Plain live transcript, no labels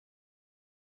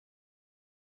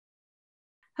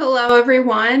Hello,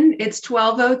 everyone. It's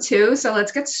 12:02, so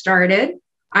let's get started.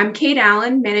 I'm Kate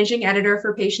Allen, Managing Editor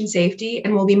for Patient Safety,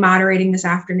 and will be moderating this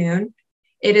afternoon.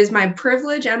 It is my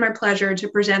privilege and my pleasure to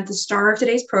present the star of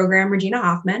today's program, Regina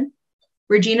Hoffman.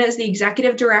 Regina is the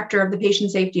Executive Director of the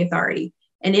Patient Safety Authority,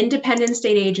 an independent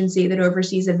state agency that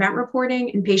oversees event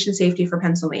reporting and patient safety for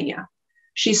Pennsylvania.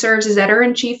 She serves as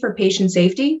Editor-in-Chief for Patient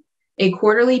Safety, a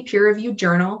quarterly peer-reviewed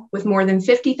journal with more than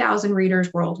 50,000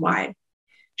 readers worldwide.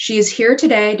 She is here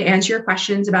today to answer your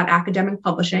questions about academic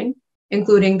publishing,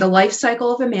 including the life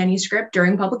cycle of a manuscript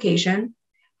during publication,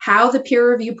 how the peer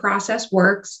review process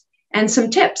works, and some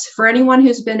tips for anyone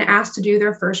who's been asked to do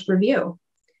their first review.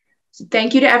 So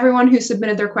thank you to everyone who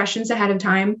submitted their questions ahead of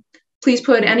time. Please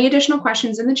put any additional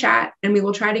questions in the chat, and we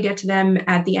will try to get to them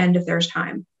at the end if there's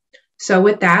time. So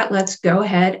with that, let's go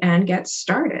ahead and get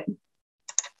started.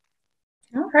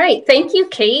 All right, thank you,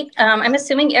 Kate. I'm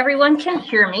assuming everyone can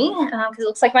hear me because it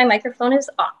looks like my microphone is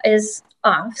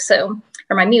off,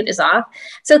 or my mute is off.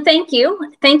 So thank you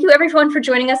everyone for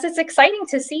joining us. It's exciting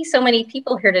to see so many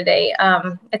people here today.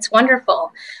 It's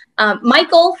wonderful. My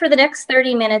goal for the next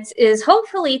 30 minutes is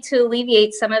hopefully to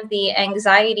alleviate some of the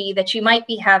anxiety that you might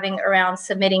be having around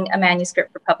submitting a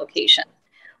manuscript for publication.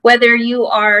 Whether you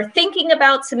are thinking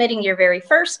about submitting your very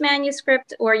first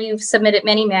manuscript or you've submitted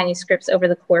many manuscripts over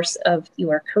the course of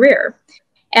your career.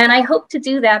 And I hope to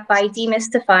do that by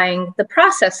demystifying the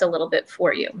process a little bit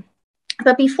for you.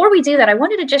 But before we do that, I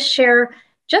wanted to just share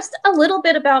just a little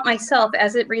bit about myself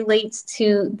as it relates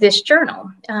to this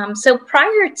journal. So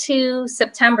prior to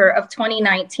September of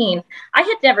 2019, I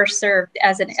had never served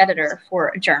as an editor for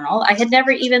a journal. I had never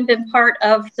even been part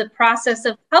of the process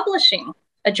of publishing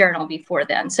a journal before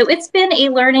then. So it's been a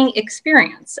learning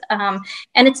experience and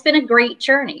it's been a great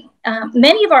journey.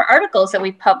 Many of our articles that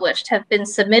we published have been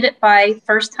submitted by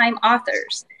first-time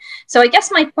authors. So I guess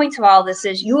my point to all this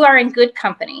is you are in good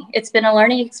company. It's been a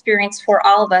learning experience for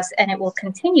all of us, and it will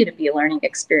continue to be a learning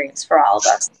experience for all of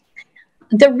us.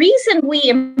 The reason we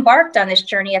embarked on this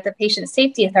journey at the Patient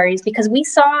Safety Authority is because we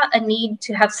saw a need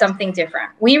to have something different.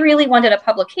 We really wanted a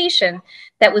publication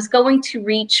that was going to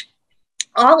reach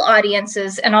all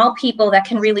audiences and all people that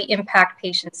can really impact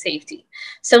patient safety.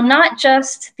 So not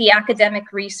just the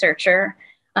academic researcher,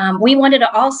 we wanted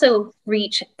to also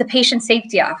reach the patient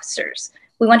safety officers.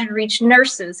 We wanted to reach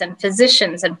nurses and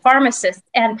physicians and pharmacists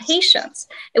and patients.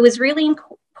 It was really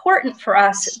important for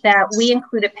us that we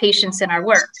included patients in our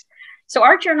work. So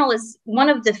our journal is one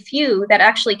of the few that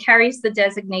actually carries the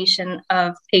designation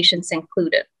of patients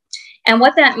included. And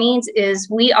what that means is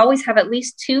we always have at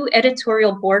least 2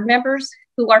 editorial board members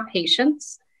who are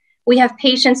patients. We have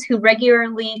patients who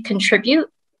regularly contribute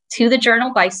to the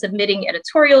journal by submitting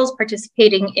editorials,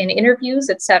 participating in interviews,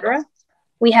 etc.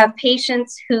 We have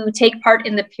patients who take part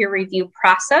in the peer review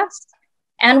process,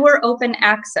 and we're open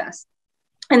access.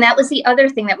 And that was the other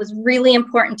thing that was really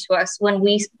important to us when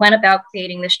we went about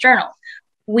creating this journal.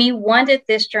 We wanted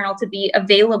this journal to be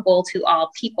available to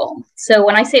all people. So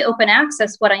when I say open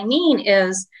access, what I mean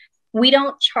is we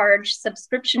don't charge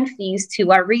subscription fees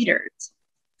to our readers.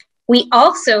 We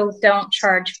also don't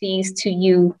charge fees to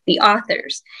you, the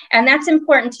authors. And that's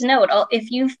important to note.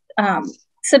 If you've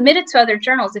submitted to other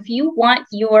journals, if you want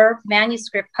your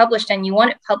manuscript published and you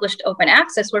want it published open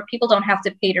access where people don't have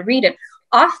to pay to read it,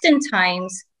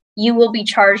 oftentimes you will be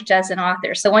charged as an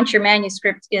author. So once your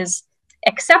manuscript is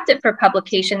accepted for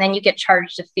publication, then you get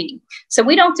charged a fee. So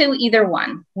we don't do either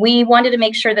one. We wanted to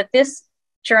make sure that this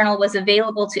journal was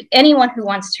available to anyone who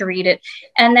wants to read it,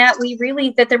 and that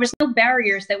that there was no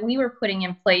barriers that we were putting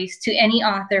in place to any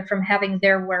author from having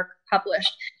their work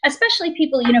published, especially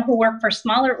people, who work for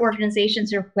smaller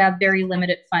organizations or who have very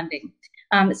limited funding.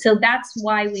 So that's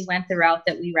why we went the route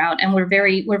that we route, and we're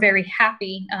very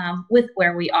happy with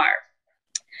where we are.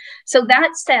 So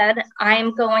that said,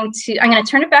 I'm going to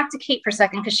turn it back to Kate for a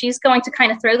second because she's going to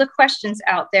kind of throw the questions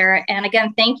out there. And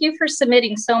again, thank you for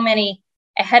submitting so many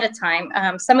ahead of time.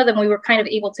 Some of them we were kind of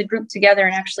able to group together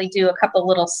and actually do a couple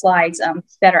little slides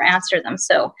better answer them.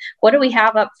 So what do we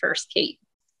have up first, Kate?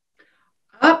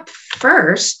 Up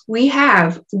first, we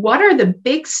have, what are the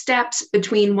big steps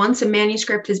between once a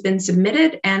manuscript has been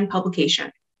submitted and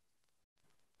publication?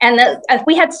 And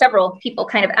we had several people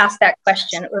kind of ask that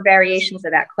question or variations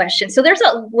of that question.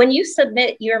 So when you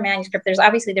submit your manuscript,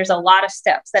 there's a lot of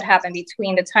steps that happen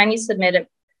between the time you submit it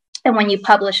and when you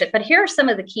publish it. But here are some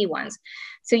of the key ones.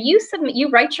 So you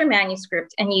write your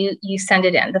manuscript and you send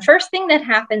it in. The first thing that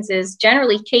happens is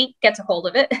generally Kate gets a hold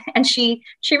of it and she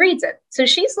reads it. So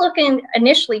she's looking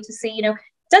initially to see,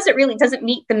 does it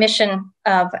meet the mission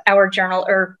of our journal,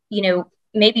 or,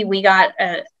 maybe we got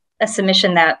a a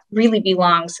submission that really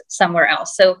belongs somewhere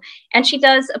else. So, and she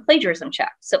does a plagiarism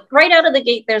check. So right out of the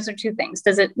gate, those are two things.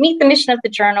 Does it meet the mission of the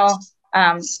journal?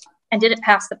 And did it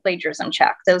pass the plagiarism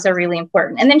check? Those are really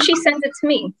important. And then she sends it to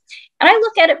me. And I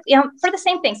look at it, for the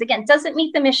same things. Again, does it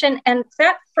meet the mission? And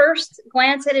that first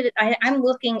glance at it, I'm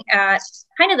looking at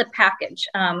kind of the package.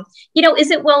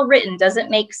 Is it well written? Does it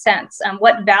make sense?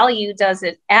 What value does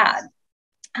it add?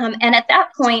 And at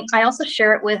that point, I also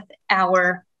share it with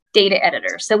our data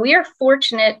editor. So we are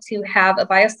fortunate to have a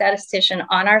biostatistician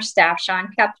on our staff, Sean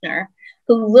Kepner,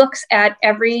 who looks at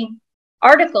every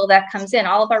article that comes in,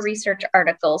 all of our research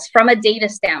articles, from a data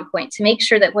standpoint to make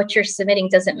sure that what you're submitting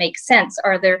doesn't make sense.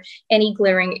 Are there any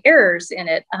glaring errors in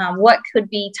it? What could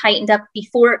be tightened up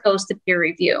before it goes to peer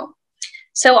review?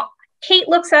 So Kate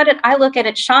looks at it, I look at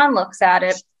it, Sean looks at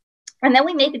it, and then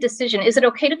we make a decision. Is it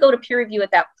okay to go to peer review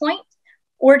at that point?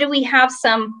 Or do we have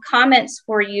some comments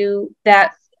for you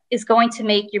that is going to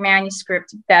make your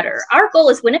manuscript better? Our goal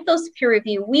is when it goes to peer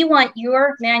review, we want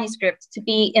your manuscript to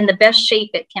be in the best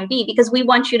shape it can be because we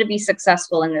want you to be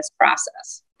successful in this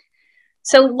process.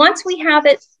 So once we have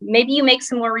it, maybe you make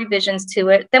some more revisions to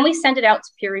it, then we send it out to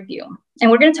peer review.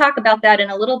 And we're going to talk about that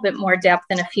in a little bit more depth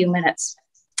in a few minutes.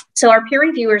 So our peer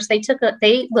reviewers, they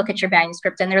look at your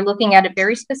manuscript and they're looking at it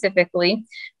very specifically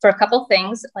for a couple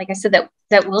things, like I said,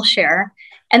 that we'll share.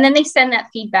 And then they send that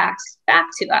feedback back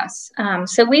to us.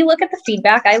 So we look at the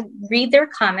feedback, I read their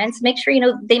comments, make sure,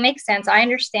 they make sense. I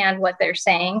understand what they're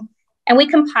saying. And we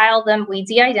compile them, we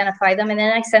de-identify them, and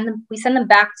then we send them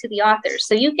back to the authors.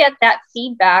 So you get that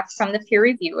feedback from the peer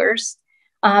reviewers.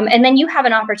 And then you have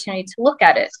an opportunity to look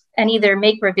at it and either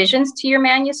make revisions to your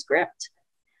manuscript,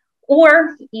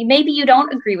 or maybe you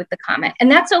don't agree with the comment. And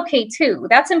that's okay too.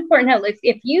 That's important to know.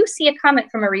 If you see a comment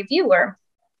from a reviewer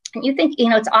and you think,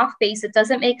 it's off base, it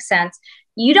doesn't make sense,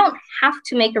 you don't have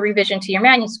to make a revision to your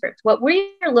manuscript. What we're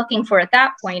looking for at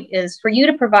that point is for you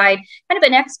to provide kind of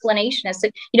an explanation as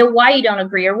to, why you don't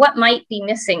agree or what might be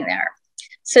missing there.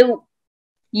 So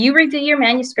you review your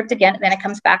manuscript again, and then it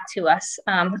comes back to us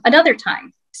another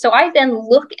time. So I then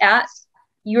look at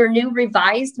your new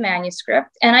revised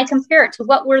manuscript and I compare it to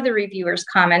what were the reviewers'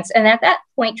 comments. And at that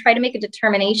point, try to make a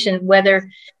determination whether,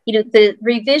 the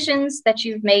revisions that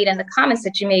you've made and the comments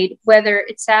that you made, whether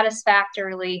it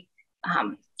satisfactorily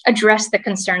address the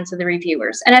concerns of the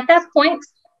reviewers. And at that point,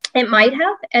 it might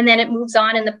have, and then it moves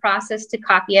on in the process to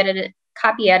copy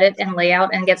edit and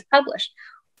layout and gets published.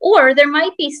 Or there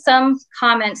might be some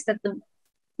comments that the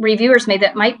reviewers made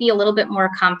that might be a little bit more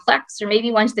complex, or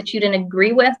maybe ones that you didn't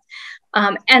agree with.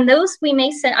 And those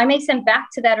I may send back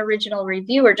to that original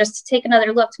reviewer just to take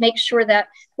another look to make sure that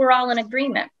we're all in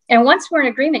agreement. And once we're in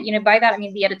agreement, by that, I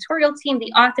mean the editorial team,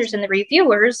 the authors, and the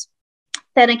reviewers,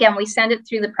 then again, we send it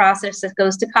through the process that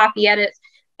goes to copy edit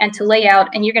and to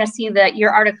layout. And you're going to see that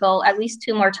your article at least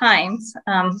 2 more times,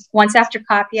 once after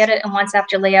copy edit and once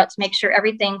after layout, to make sure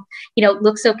everything,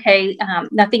 looks okay.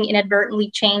 Nothing inadvertently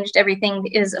changed. Everything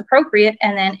is appropriate.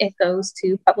 And then it goes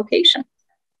to publication.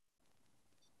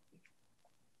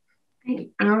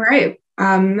 All right.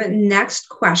 Next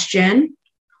question.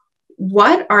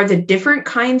 What are the different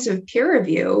kinds of peer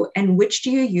review and which do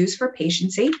you use for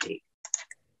patient safety?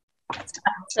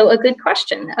 So a good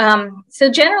question.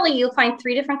 So generally you'll find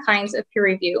 3 different kinds of peer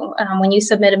review when you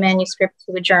submit a manuscript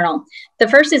to a journal. The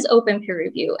first is open peer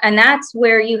review. And that's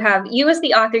where you as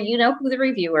the author, who the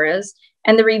reviewer is,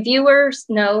 and the reviewers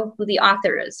know who the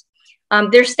author is.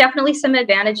 There's definitely some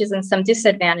advantages and some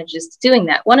disadvantages to doing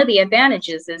that. One of the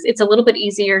advantages is it's a little bit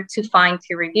easier to find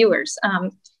peer reviewers.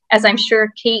 As I'm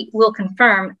sure Kate will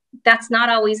confirm, that's not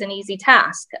always an easy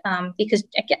task because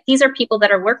again, these are people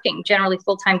that are working generally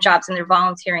full-time jobs and they're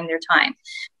volunteering their time.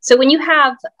 So when you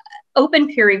have open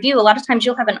peer review, a lot of times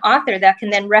you'll have an author that can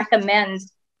then recommend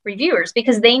reviewers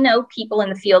because they know people in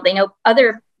the field. They know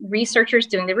other researchers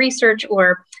doing the research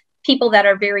or people that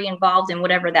are very involved in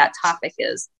whatever that topic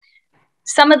is.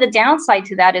 Some of the downside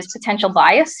to that is potential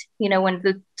bias, when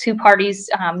the 2 parties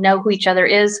know who each other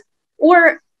is,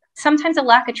 or sometimes a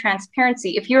lack of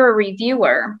transparency. If you're a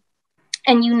reviewer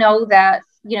and you know that,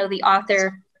 the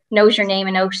author knows your name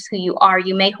and knows who you are,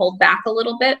 you may hold back a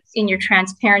little bit in your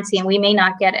transparency and we may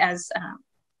not get as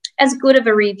good of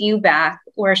a review back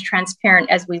or as transparent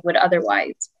as we would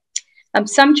otherwise.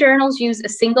 Some journals use a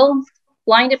single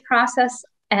blinded process.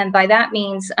 And by that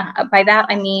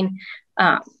I mean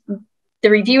the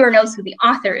reviewer knows who the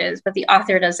author is, but the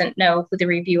author doesn't know who the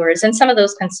reviewer is. And some of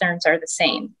those concerns are the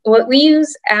same. What we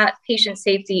use at Patient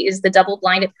Safety is the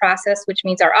double-blinded process, which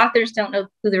means our authors don't know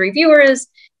who the reviewer is,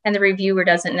 and the reviewer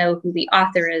doesn't know who the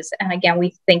author is. And again,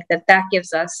 we think that that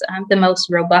gives us the most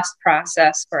robust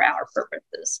process for our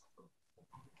purposes.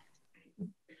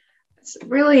 It's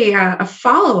really a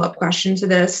follow-up question to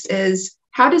this is,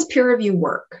 how does peer review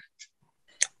work?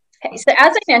 Okay, so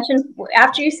as I mentioned,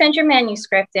 after you send your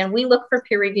manuscript in, we look for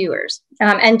peer reviewers.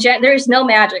 There's no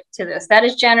magic to this. That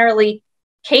is generally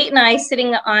Kate and I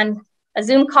sitting on a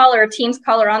Zoom call or a Teams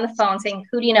call or on the phone saying,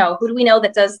 who do you know? Who do we know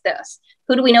that does this?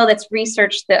 Who do we know that's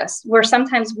researched this? Where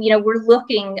sometimes, we're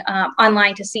looking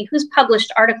online to see who's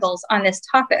published articles on this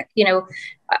topic,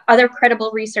 other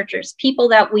credible researchers, people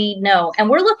that we know, and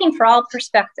we're looking for all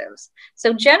perspectives.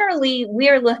 So generally, we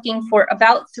are looking for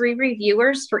about 3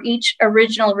 reviewers for each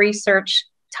original research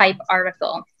type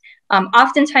article.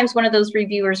 Oftentimes, one of those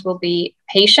reviewers will be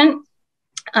a patient.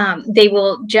 They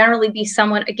will generally be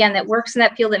someone, again, that works in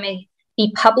that field, that may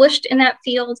be published in that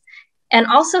field, and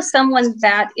also someone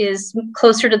that is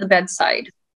closer to the bedside.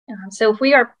 So if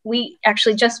we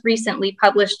actually just recently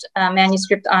published a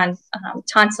manuscript on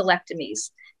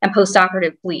tonsillectomies and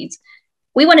postoperative bleeds.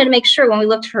 We wanted to make sure when we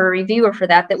looked for a reviewer for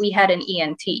that we had an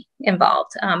ENT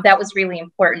involved. That was really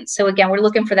important. So again, we're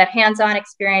looking for that hands-on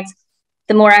experience,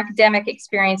 the more academic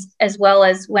experience, as well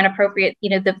as, when appropriate,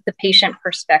 the patient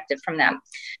perspective from them.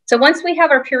 So once we have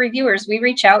our peer reviewers, we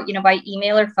reach out, by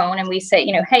email or phone, and we say,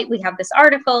 hey, we have this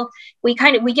article. We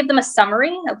give them a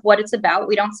summary of what it's about.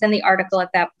 We don't send the article at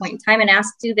that point in time, and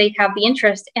ask, do they have the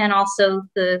interest and also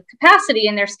the capacity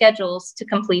in their schedules to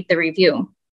complete the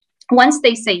review. Once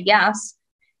they say yes,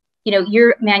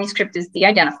 your manuscript is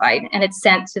de-identified and it's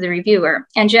sent to the reviewer.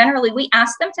 And generally, we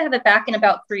ask them to have it back in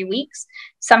about 3 weeks.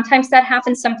 Sometimes that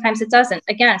happens, sometimes it doesn't.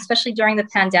 Again, especially during the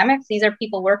pandemic, these are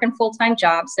people working full-time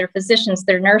jobs. They're physicians,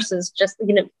 they're nurses, just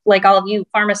like all of you,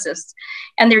 pharmacists,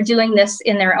 and they're doing this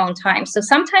in their own time. So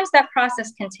sometimes that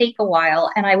process can take a while.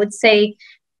 And I would say,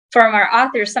 from our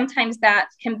authors, sometimes that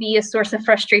can be a source of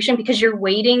frustration, because you're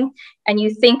waiting and you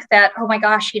think that, oh my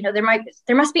gosh,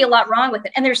 there must be a lot wrong with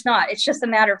it. And there's not. It's just a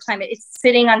matter of time. It's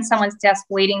sitting on someone's desk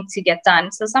waiting to get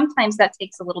done. So sometimes that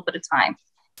takes a little bit of time.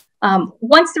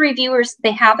 Once the reviewers,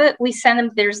 they have it, we send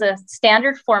them, there's a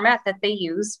standard format that they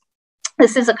use.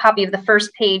 This is a copy of the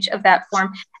first page of that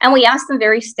form. And we ask them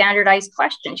very standardized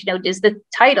questions. Is the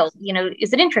title,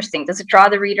 is it interesting? Does it draw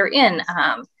the reader in?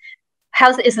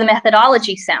 How is the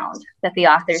methodology sound that the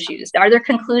authors used? Are their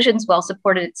conclusions well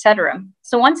supported, et cetera?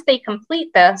 So once they complete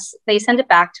this, they send it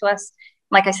back to us.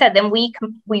 Like I said, then we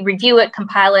review it,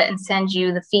 compile it, and send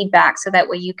you the feedback, so that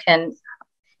way you can,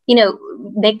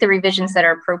 make the revisions that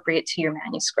are appropriate to your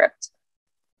manuscript.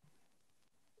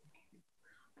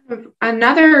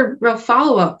 Another real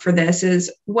follow-up for this is,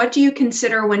 what do you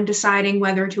consider when deciding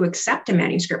whether to accept a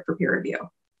manuscript for peer review?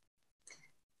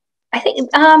 I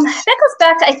think that goes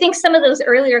back to, I think, some of those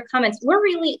earlier comments. We're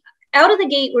really, out of the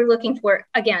gate, we're looking for,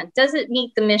 again, does it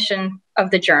meet the mission of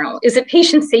the journal? Is it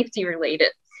patient safety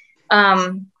related?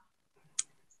 As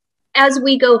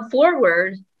we go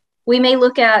forward, we may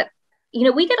look at,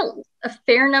 we get a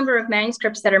fair number of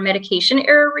manuscripts that are medication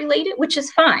error related, which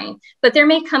is fine, but there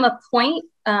may come a point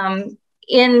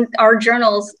in our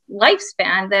journal's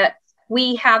lifespan that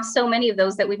we have so many of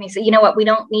those that we may say, we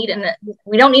don't need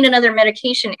another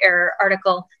medication error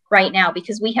article right now,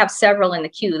 because we have several in the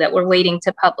queue that we're waiting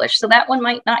to publish. So that one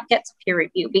might not get to peer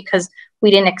review because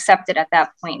we didn't accept it at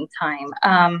that point in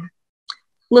time.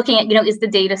 Looking at, is the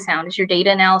data sound? Is your data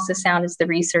analysis sound? Is the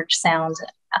research sound?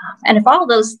 And if all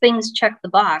those things check the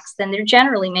box, then they're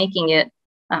generally making it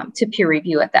to peer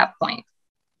review at that point.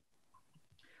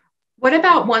 What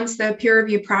about once the peer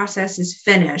review process is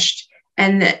finished?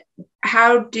 And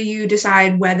how do you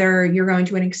decide whether you're going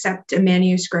to accept a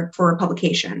manuscript for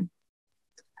publication?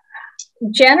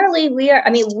 Generally,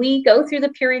 we go through the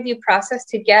peer review process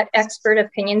to get expert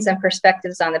opinions and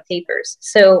perspectives on the papers.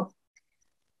 So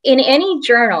in any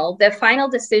journal, the final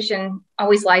decision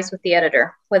always lies with the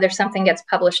editor, whether something gets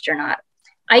published or not.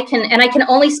 I can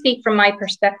only speak from my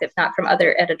perspective, not from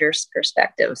other editors'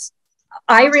 perspectives.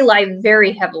 I rely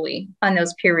very heavily on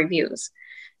those peer reviews.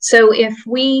 So if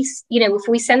we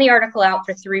send the article out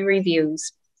for 3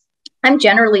 reviews, I'm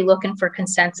generally looking for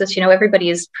consensus.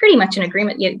 Everybody is pretty much in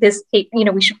agreement.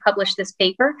 We should publish this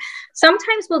paper.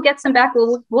 Sometimes we'll get some back.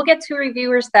 We'll get 2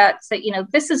 reviewers that say,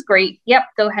 this is great. Yep,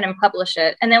 go ahead and publish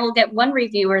it. And then we'll get 1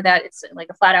 reviewer that it's like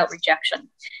a flat out rejection.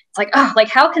 It's like,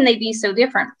 how can they be so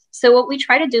different? So what we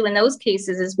try to do in those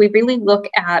cases is we really look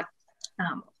at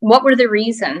what were the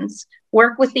reasons,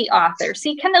 work with the author,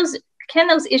 see, can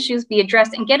those issues be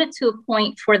addressed, and get it to a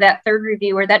point for that 3rd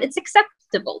reviewer that it's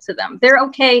acceptable to them. They're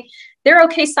okay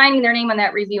signing their name on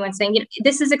that review and saying,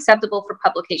 this is acceptable for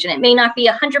publication. It may not be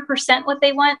 100% what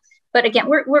they want, but again,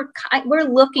 we're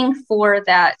looking for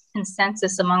that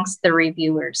consensus amongst the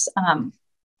reviewers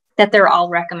that they're all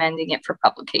recommending it for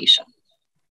publication.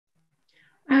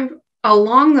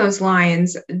 Along those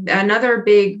lines, another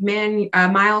big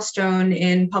milestone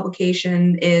in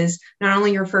publication is not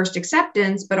only your first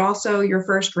acceptance, but also your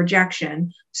first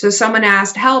rejection. So someone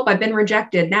asked, help, I've been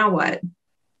rejected. Now what?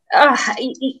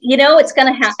 You know, it's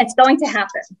going to happen.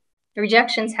 The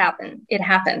rejections happen. It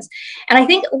happens. And I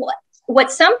think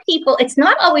what some people, it's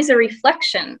not always a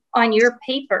reflection on your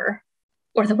paper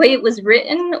or the way it was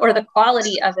written or the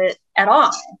quality of it at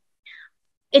all.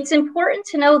 It's important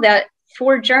to know that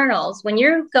for journals, when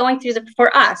you're going through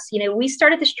for us, you know, we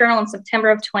started this journal in September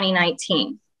of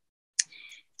 2019.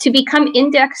 To become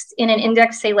indexed in an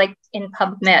index, say like in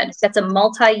PubMed, that's a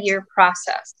multi-year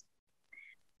process.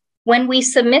 When we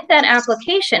submit that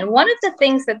application, one of the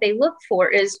things that they look for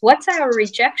is what's our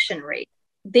rejection rate?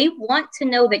 They want to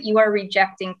know that you are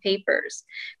rejecting papers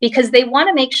because they want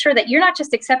to make sure that you're not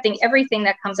just accepting everything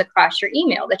that comes across your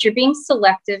email, that you're being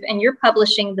selective and you're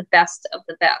publishing the best of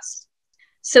the best.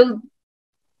 So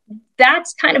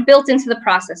that's kind of built into the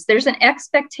process. There's an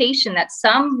expectation that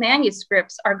some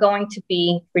manuscripts are going to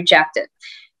be rejected.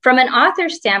 From an author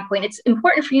standpoint, it's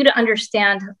important for you to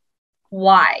understand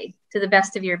why to the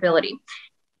best of your ability.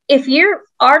 If your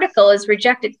article is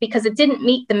rejected because it didn't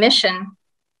meet the mission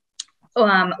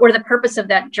or the purpose of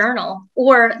that journal,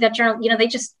 or that journal, you know,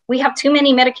 we have too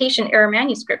many medication error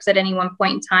manuscripts at any one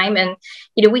point in time. And,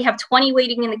 you know, we have 20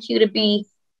 waiting in the queue to be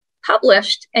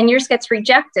published and yours gets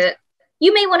rejected.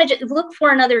 You may want to look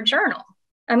for another journal.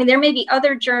 I mean, there may be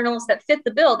other journals that fit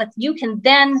the bill that you can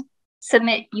then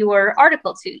submit your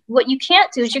article to. What you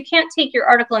can't do is you can't take your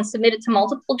article and submit it to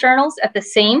multiple journals at the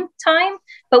same time.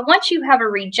 But once you have a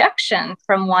rejection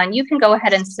from one, you can go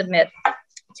ahead and submit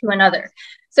to another.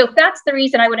 So if that's the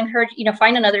reason, I would encourage, you know,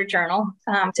 find another journal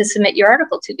to submit your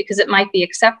article to because it might be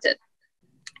accepted.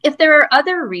 If there are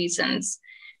other reasons,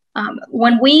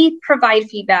 when we provide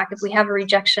feedback, if we have a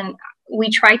rejection, we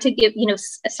try to give, you know,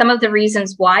 some of the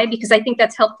reasons why, because I think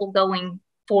that's helpful going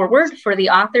forward for the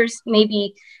authors.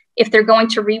 Maybe if they're going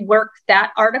to rework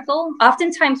that article,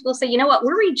 oftentimes we'll say, you know what,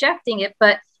 we're rejecting it,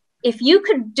 but if you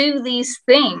could do these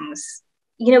things,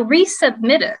 you know,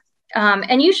 resubmit it.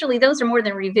 And usually those are more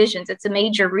than revisions. It's a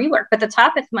major rework, but the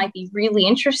topic might be really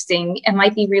interesting and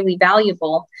might be really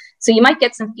valuable. So you might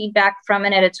get some feedback from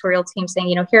an editorial team saying,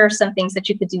 you know, here are some things that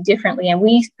you could do differently. And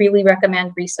we really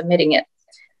recommend resubmitting it.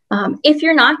 If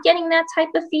you're not getting that type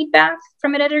of feedback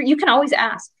from an editor, you can always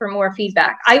ask for more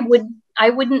feedback. I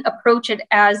wouldn't approach it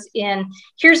as in,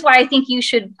 here's why I think you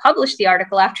should publish the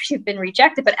article after you've been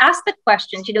rejected, but ask the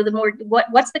questions, you know, the more,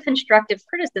 what's the constructive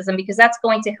criticism, because that's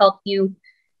going to help you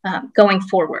going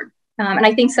forward. And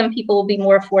I think some people will be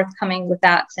more forthcoming with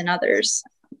that than others.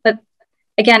 But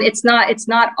again, it's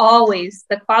not always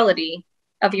the quality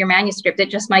of your manuscript. It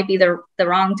just might be the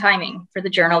wrong timing for the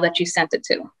journal that you sent it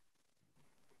to.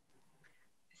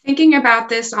 Thinking about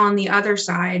this on the other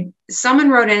side,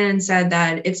 someone wrote in and said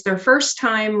that it's their first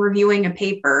time reviewing a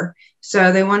paper.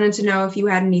 So they wanted to know if you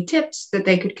had any tips that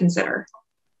they could consider.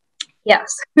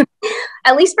 Yes,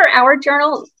 at least for our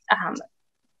journal,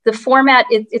 the format,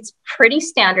 it's pretty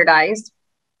standardized.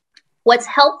 What's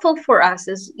helpful for us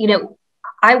is, you know,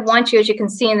 I want you, as you can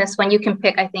see in this one, you can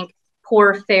pick, I think,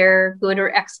 poor, fair, good, or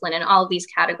excellent in all of these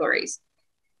categories.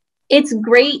 It's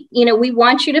great, you know, we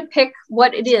want you to pick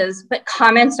what it is, but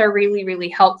comments are really, really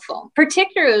helpful,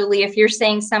 particularly if you're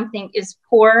saying something is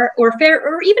poor or fair,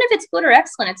 or even if it's good or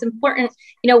excellent. It's important,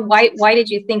 you know, why did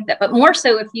you think that? But more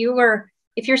so if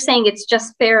you're saying it's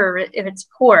just fair or if it's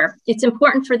poor, it's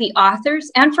important for the authors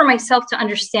and for myself to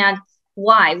understand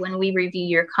why when we review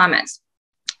your comments.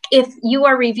 If you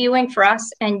are reviewing for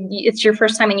us and it's your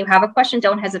first time and you have a question,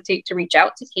 don't hesitate to reach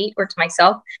out to Kate or to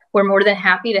myself. We're more than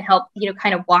happy to help, you know,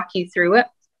 kind of walk you through it.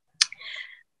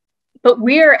 But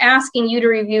we're asking you to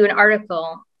review an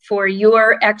article for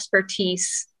your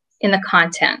expertise in the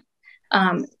content.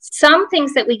 Some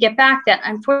things that we get back that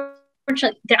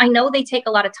unfortunately, I know they take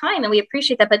a lot of time and we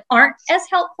appreciate that, but aren't as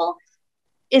helpful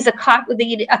is a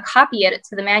copy edit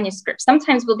to the manuscript.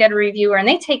 Sometimes we'll get a reviewer and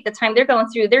they take the time, they're going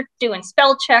through, they're doing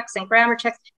spell checks and grammar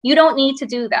checks. You don't need to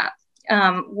do that.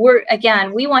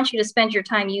 We want you to spend your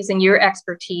time using your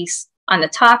expertise on the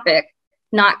topic,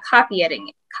 not copy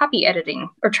editing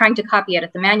or trying to copy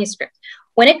edit the manuscript.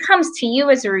 When it comes to you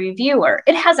as a reviewer,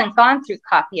 it hasn't gone through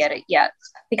copy edit yet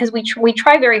because we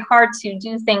try very hard to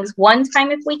do things one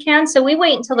time if we can. So we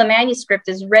wait until the manuscript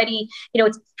is ready. You know,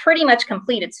 it's pretty much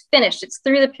complete. It's finished. It's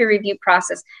through the peer review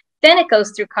process. Then it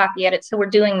goes through copy edit. So we're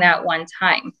doing that one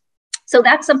time. So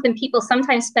that's something people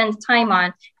sometimes spend time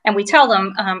on. And we tell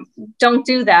them, don't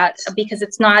do that because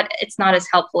it's not as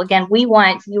helpful. Again, we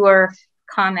want your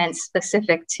comments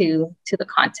specific to the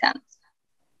content.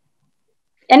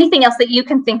 anything else that you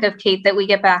can think of, Kate, that we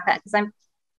get back at? Because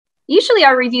usually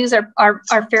our reviews are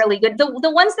fairly good.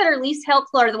 The ones that are least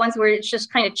helpful are the ones where it's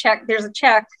just kind of there's a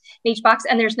check in each box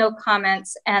and there's no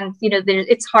comments. And,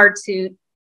 it's hard to,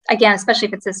 again, especially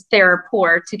if it says fair or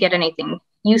poor, to get anything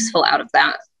useful out of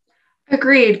that.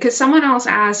 Agreed, because someone else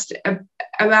asked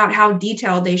about how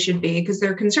detailed they should be, because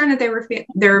they're concerned that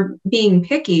they're being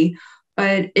picky,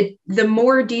 but the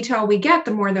more detail we get,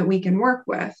 the more that we can work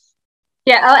with.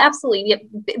 Yeah, absolutely.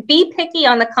 Yeah. Be picky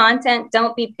on the content.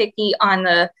 Don't be picky on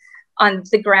the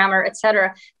grammar,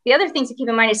 etc. The other thing to keep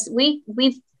in mind is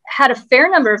we've had a fair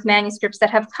number of manuscripts that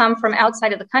have come from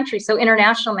outside of the country, so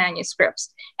international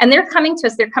manuscripts, and they're coming to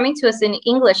us in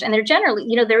English, and they're generally,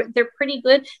 they're pretty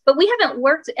good, but we haven't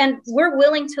worked, and we're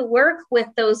willing to work with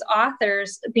those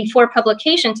authors before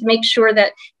publication to make sure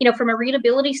that, from a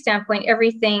readability standpoint,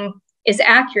 everything is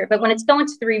accurate. But when it's going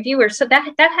to the reviewer, so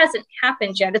that hasn't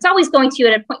happened yet. It's always going to you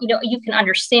at a point, you can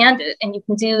understand it and you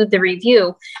can do the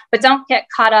review, but don't get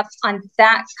caught up on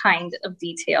that kind of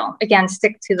detail. Again,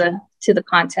 stick to the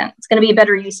content. It's going to be a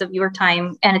better use of your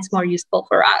time, and it's more useful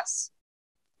for us.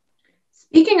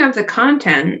 Speaking of the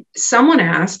content, someone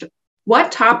asked,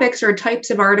 what topics or types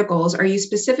of articles are you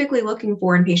specifically looking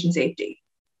for in patient safety?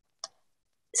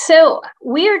 So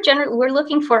we're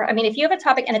looking for, if you have a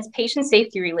topic and it's patient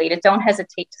safety related, don't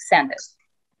hesitate to send it.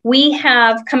 We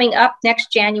have coming up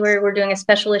next January, we're doing a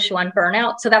special issue on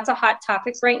burnout. So that's a hot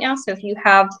topic right now. So if you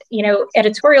have,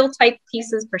 editorial type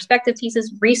pieces, perspective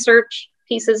pieces, research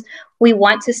pieces, we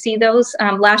want to see those.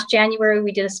 Last January,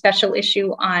 we did a special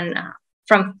issue on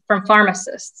from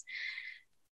pharmacists.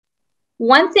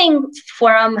 One thing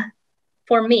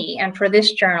for me and for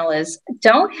this journal is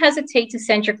don't hesitate to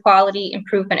send your quality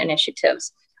improvement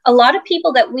initiatives. A lot of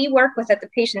people that we work with at the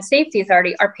Patient Safety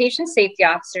Authority are patient safety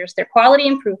officers, they're quality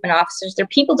improvement officers, they're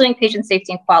people doing patient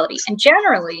safety and quality. And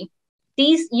generally,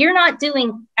 you're not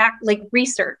doing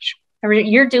research, or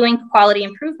you're doing quality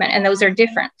improvement, and those are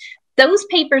different. Those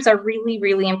papers are really,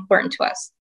 really important to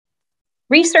us.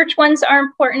 Research ones are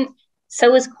important,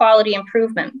 so is quality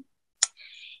improvement.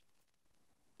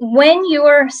 When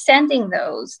you're sending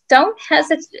those, don't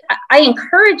hesitate. I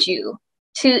encourage you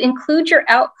to include your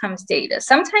outcomes data.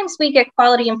 Sometimes we get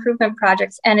quality improvement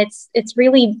projects and it's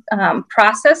really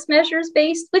process measures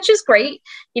based, which is great.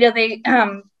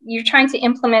 You're trying to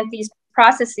implement these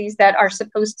processes that are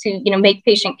supposed to, make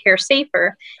patient care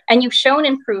safer, and you've shown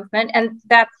improvement, and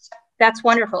that's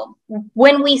wonderful.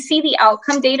 When we see the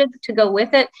outcome data to go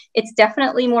with it, it's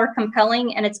definitely more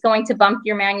compelling, and it's going to bump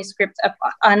your manuscript up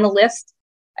on the list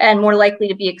and more likely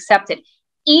to be accepted,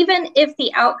 even if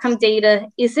the outcome data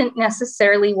isn't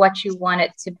necessarily what you want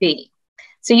it to be.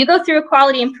 So you go through a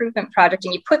quality improvement project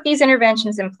and you put these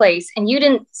interventions in place, and you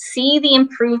didn't see the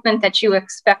improvement that you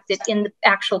expected in the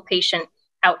actual patient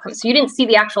outcomes. So you didn't see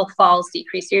the actual falls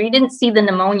decrease, or you didn't see the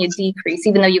pneumonia decrease,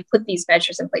 even though you put these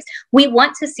measures in place. We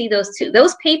want to see those too.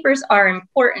 Those papers are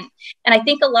important. And I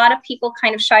think a lot of people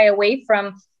kind of shy away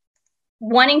from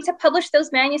wanting to publish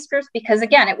those manuscripts because,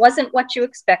 again, it wasn't what you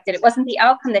expected. It wasn't the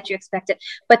outcome that you expected.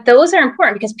 But those are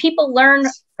important because people learn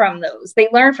from those. They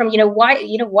learn from,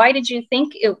 why did you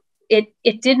think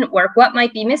it didn't work? What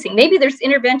might be missing? Maybe there's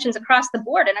interventions across the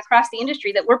board and across the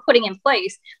industry that we're putting in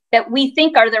place that we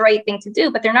think are the right thing to do,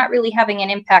 but they're not really having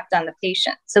an impact on the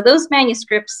patient. So those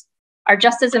manuscripts are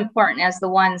just as important as the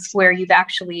ones where you've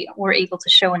actually were able to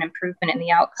show an improvement in the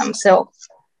outcome. So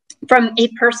from a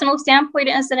personal standpoint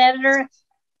as an editor,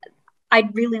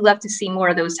 I'd really love to see more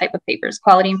of those type of papers,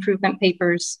 quality improvement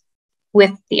papers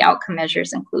with the outcome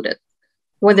measures included,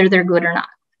 whether they're good or not.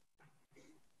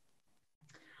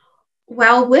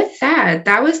 Well, with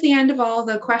that was the end of all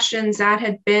the questions that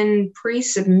had been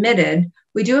pre-submitted.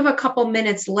 We do have a couple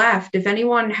minutes left. If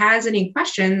anyone has any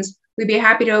questions, we'd be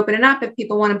happy to open it up if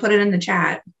people want to put it in the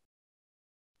chat.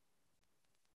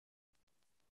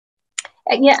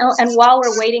 Yeah, and while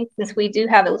we're waiting, since we do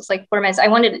have, it looks like 4 minutes, I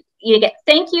wanted you to get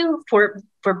thank you for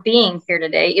being here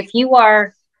today. If you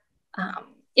are,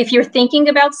 if you're thinking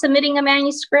about submitting a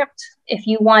manuscript, if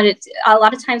you wanted, a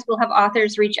lot of times we'll have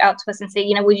authors reach out to us and say,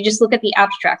 will you just look at the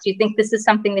abstract? Do you think this is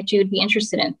something that you would be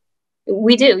interested in?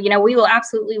 We do. We will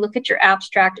absolutely look at your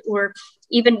abstract, or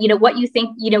even, what you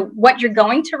think, what you're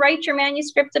going to write your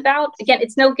manuscript about. Again,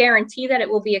 it's no guarantee that it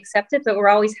will be accepted, but we're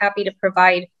always happy to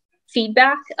provide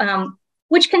feedback.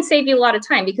 Which can save you a lot of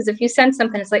time, because if you send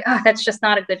something, it's like, that's just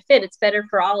not a good fit. It's better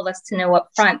for all of us to know up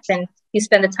front than you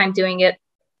spend the time doing it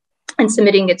and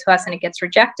submitting it to us and it gets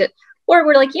rejected. Or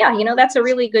we're like, that's a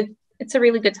really good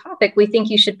topic. We think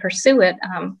you should pursue it.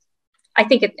 I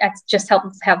think it just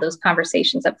helps have those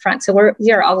conversations up front. So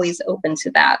we are always open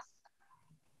to that.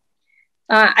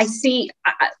 I see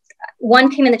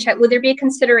One came in the chat. Would there be a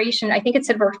consideration? I think it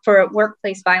said for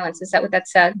workplace violence. Is that what that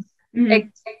said? Mm-hmm.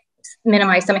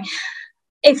 Minimize something.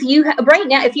 If you right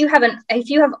now, if you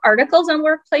have articles on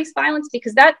workplace violence,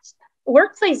 because that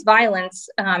workplace violence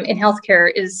in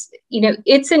healthcare is,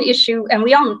 it's an issue, and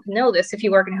we all know this. If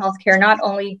you work in healthcare, not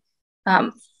only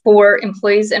for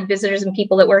employees and visitors and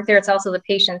people that work there, it's also the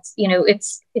patients.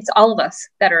 It's all of us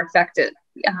that are affected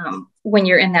when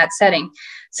you're in that setting.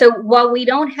 So while we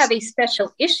don't have a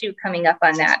special issue coming up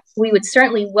on that, we would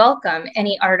certainly welcome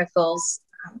any articles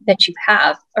that you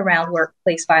have around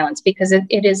workplace violence, because it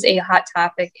is a hot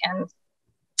topic, and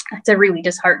it's a really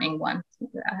disheartening one.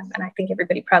 And I think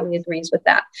everybody probably agrees with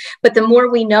that. But the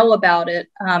more we know about it,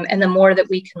 and the more that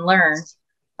we can learn,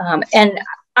 and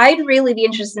I'd really be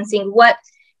interested in seeing what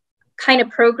kind of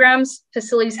programs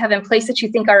facilities have in place that you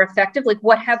think are effective. Like,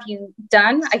 what have you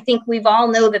done? I think we've all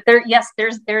know that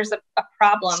there's a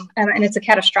problem, and it's a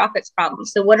catastrophic problem.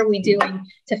 So what are we doing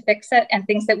to fix it? And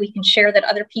things that we can share that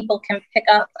other people can pick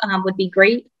up would be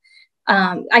great.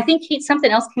 I think, Kate,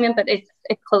 something else came in, but it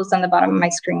closed on the bottom of my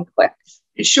screen quick.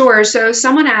 Sure. So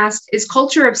someone asked, is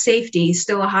culture of safety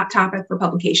still a hot topic for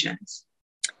publications?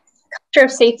 Culture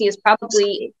of safety is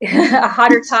probably a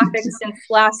hotter topic since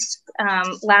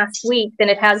last week than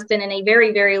it has been in a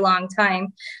very, very long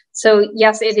time. So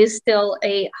yes, it is still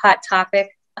a hot topic.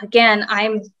 Again,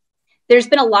 there's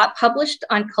been a lot published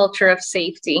on culture of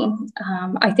safety.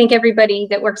 I think everybody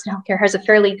that works in healthcare has a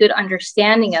fairly good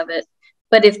understanding of it.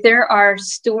 But if there are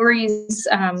stories,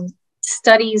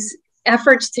 studies,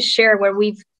 efforts to share where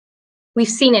we've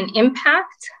seen an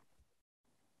impact,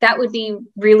 that would be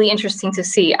really interesting to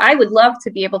see. I would love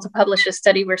to be able to publish a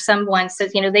study where someone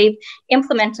says, they've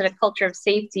implemented a culture of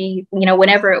safety,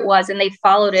 whenever it was, and they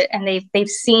followed it, and they've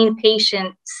seen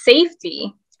patient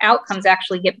safety outcomes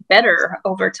actually get better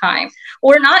over time,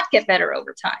 or not get better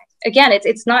over time. Again,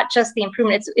 it's not just the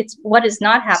improvement, it's what is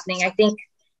not happening. I think,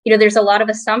 there's a lot of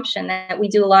assumption that we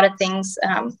do a lot of things,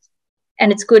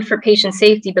 and it's good for patient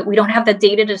safety, but we don't have the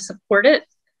data to support it.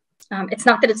 It's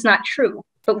not that it's not true,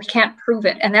 but we can't prove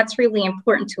it. And that's really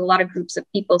important to a lot of groups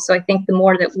of people. So I think the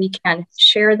more that we can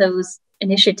share those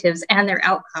initiatives and their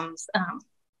outcomes,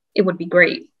 it would be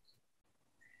great.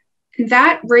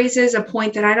 That raises a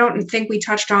point that I don't think we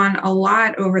touched on a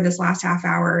lot over this last half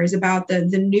hour, is about the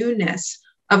newness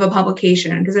of a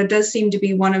publication, because it does seem to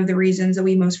be one of the reasons that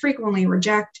we most frequently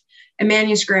reject a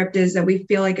manuscript, is that we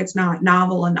feel like it's not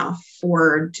novel enough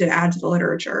to add to the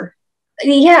literature.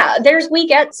 Yeah, we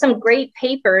get some great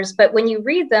papers, but when you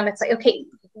read them, it's like, okay,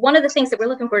 one of the things that we're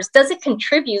looking for is, does it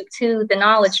contribute to the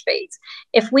knowledge base?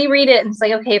 If we read it and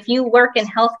say, okay, if you work in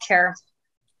healthcare,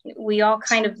 we all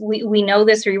kind of, we know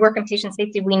this, or you work in patient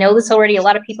safety, we know this already. A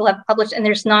lot of people have published, and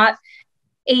there's not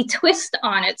a twist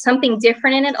on it, something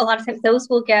different in it. A lot of times those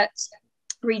will get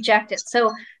rejected.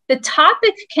 So the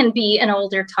topic can be an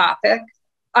older topic.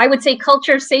 I would say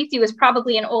culture of safety was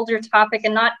probably an older topic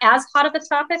and not as hot of a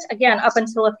topic, again, up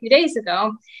until a few days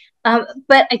ago.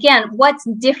 But again, what's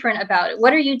different about it?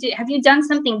 What are you doing? Have you done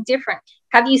something different?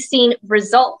 Have you seen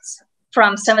results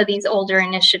from some of these older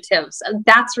initiatives?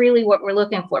 That's really what we're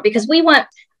looking for, because we want,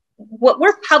 what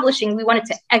we're publishing, we want it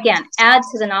to, again, add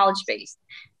to the knowledge base.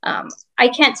 I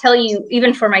can't tell you,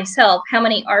 even for myself, how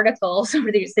many articles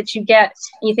over these that you get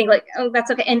and you think like, oh,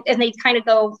 that's okay. And they kind of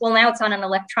go, well, now it's on an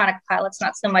electronic pile. It's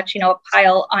not so much, a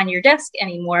pile on your desk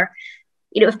anymore.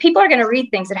 If people are going to read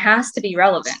things, it has to be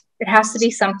relevant. It has to be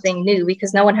something new,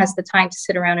 because no one has the time to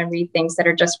sit around and read things that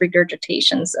are just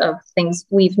regurgitations of things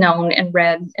we've known and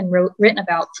read and written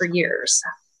about for years.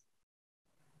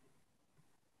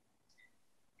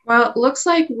 Well, it looks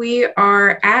like we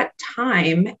are at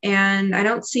time, and I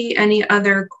don't see any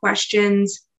other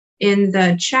questions in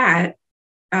the chat.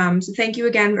 So thank you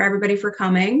again for everybody for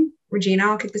coming. Regina,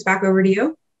 I'll kick this back over to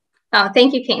you.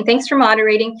 Thank you, Kate. Thanks for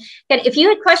moderating. And if you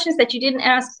had questions that you didn't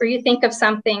ask, or you think of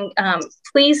something,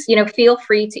 please, feel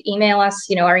free to email us.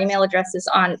 Our email address is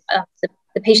on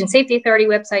the Patient Safety Authority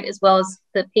website, as well as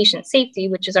the Patient Safety,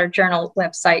 which is our journal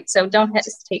website. So don't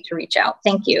hesitate to reach out.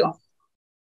 Thank you.